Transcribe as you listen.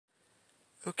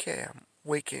Okay, I'm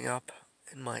waking up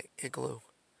in my igloo,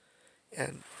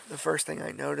 and the first thing I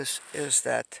notice is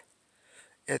that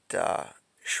it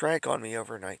shrank on me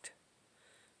overnight.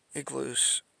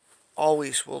 Igloos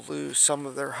always will lose some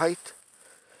of their height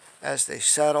as they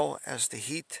settle, as the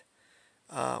heat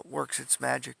works its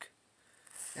magic.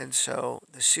 And so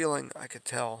the ceiling, I could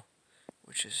tell,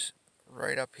 which is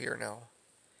right up here now,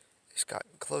 has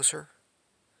gotten closer.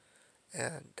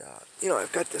 And,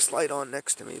 I've got this light on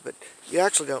next to me, but you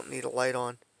actually don't need a light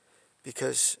on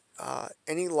because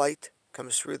any light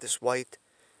comes through this white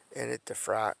and it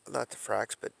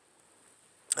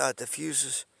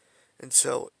diffuses. And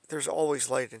so there's always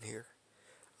light in here.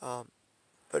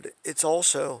 But it's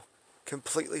also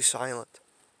completely silent.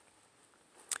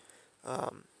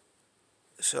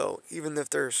 So even if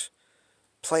there's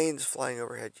planes flying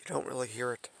overhead, you don't really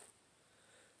hear it.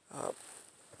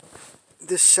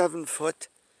 This 7 foot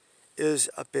is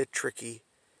a bit tricky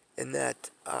in that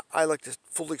I like to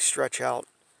fully stretch out,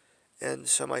 and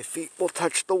so my feet will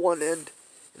touch the one end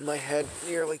and my head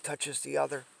nearly touches the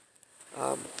other.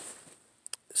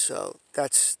 So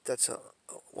that's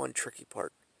one tricky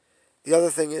part. The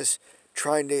other thing is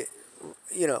trying to,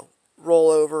 roll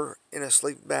over in a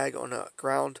sleeping bag on the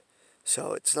ground.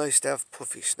 So it's nice to have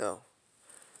puffy snow.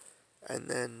 And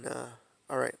then,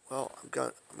 all right, well, I'm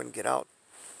gonna get out,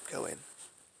 go in.